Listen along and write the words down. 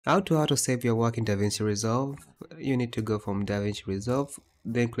How to autosave your work in DaVinci Resolve. You need to go from DaVinci Resolve,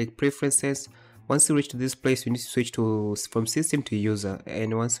 then click Preferences. Once you reach to this place, you need to switch from System to User,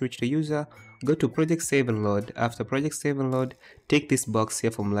 and once you reach to User, go to Project Save and Load. After Project Save and Load, take this box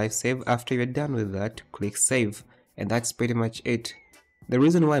here from Live Save. After you're done with that, click Save, and that's pretty much it. The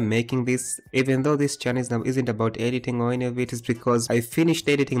reason why I'm making this, even though this channel isn't about editing or any of it, is because I finished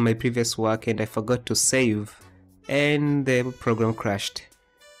editing my previous work and I forgot to save, and the program crashed.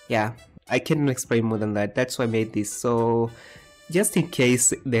 Yeah, I cannot explain more than that. That's why I made this. So just in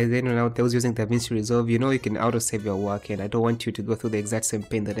case there's anyone out there who's using DaVinci Resolve, you know you can autosave your work, and I don't want you to go through the exact same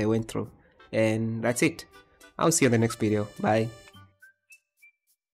pain that I went through. And that's it. I'll see you in the next video. Bye.